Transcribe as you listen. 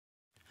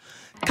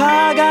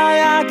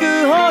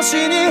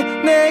星に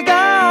願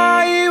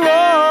いを、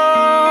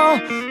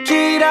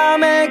きら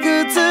め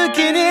く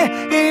月に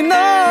祈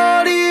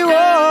りを、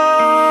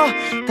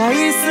大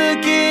好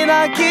き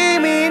な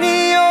君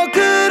に送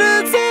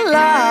るぜ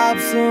ラブ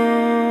ソン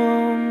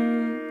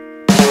グ。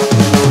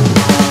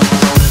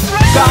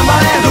頑張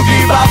れとギ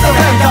ブアップの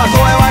変化、声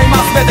は今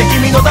全て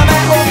君のため。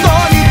本当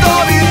にド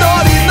リド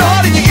リド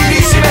リ握り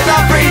しめ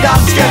たフリーダ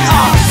ムチケット、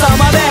朝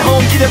まで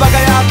本気でバカ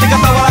やって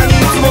傍らにい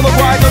つもの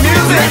ホワイトミュー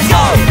ジック。 Let's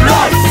go!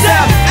 Right,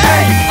 set,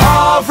 eight,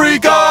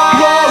 Africa!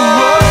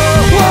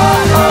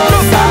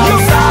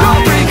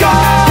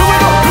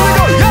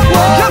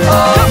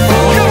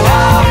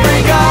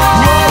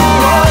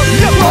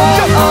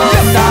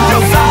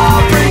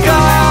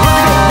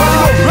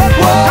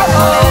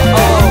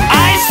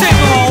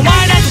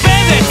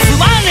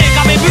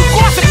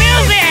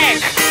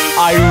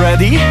 Are you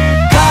ready?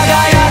 輝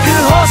く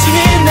星に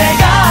願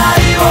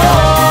いを、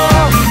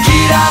き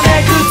らめ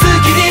く月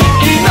に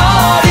祈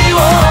りを、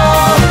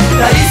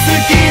大好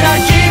きな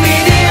君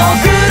に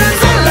送る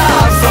ぜラ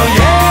ブソング。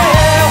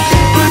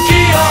不器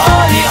用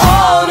に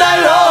all night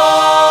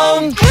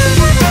long。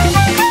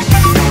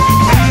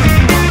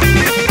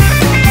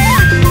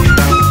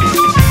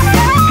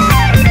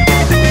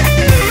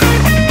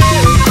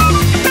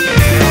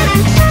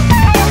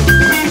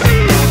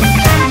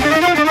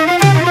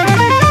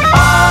 ア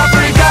フ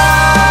リカ、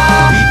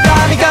痛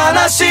み悲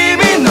しみ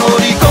乗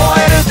り越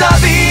えるた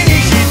びに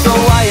人は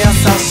優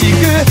し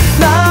く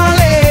な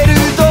れる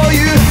とい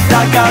う。だ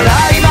から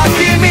今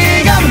君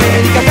が目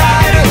にかか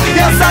える優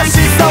し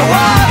さは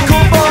こ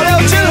ぼれ落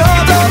ちるほ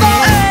どの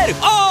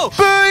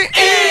LOVE。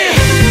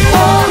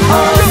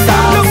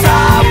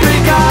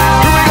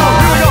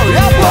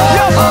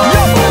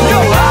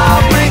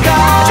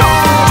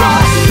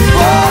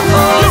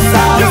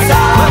 South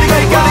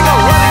Africa、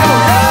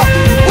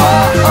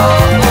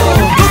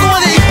 どこま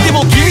で行っても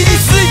君につ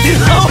いてる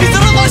青い空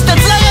の下つ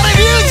ながる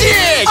ミュージッ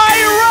ク。 Are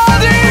you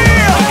ready?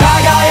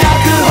 輝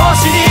く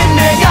星に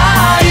願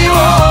いを、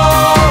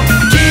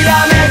きら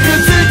めく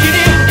月に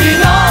祈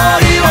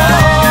りを、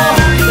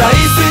大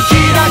好き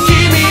な君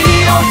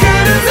に送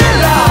るぜ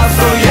ラブ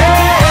ソング。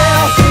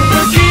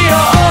不器用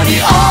に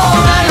all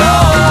night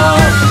long。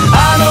 あ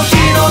の日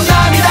の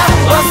涙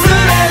忘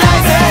れな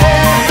いぜ、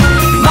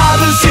眩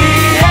しい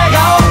笑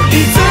顔い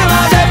つま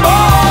でも、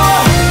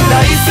大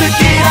好き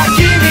な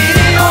君に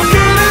送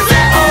るぜ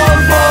all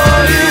for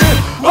you。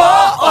 Oh,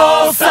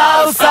 oh,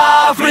 South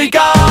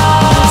Africa。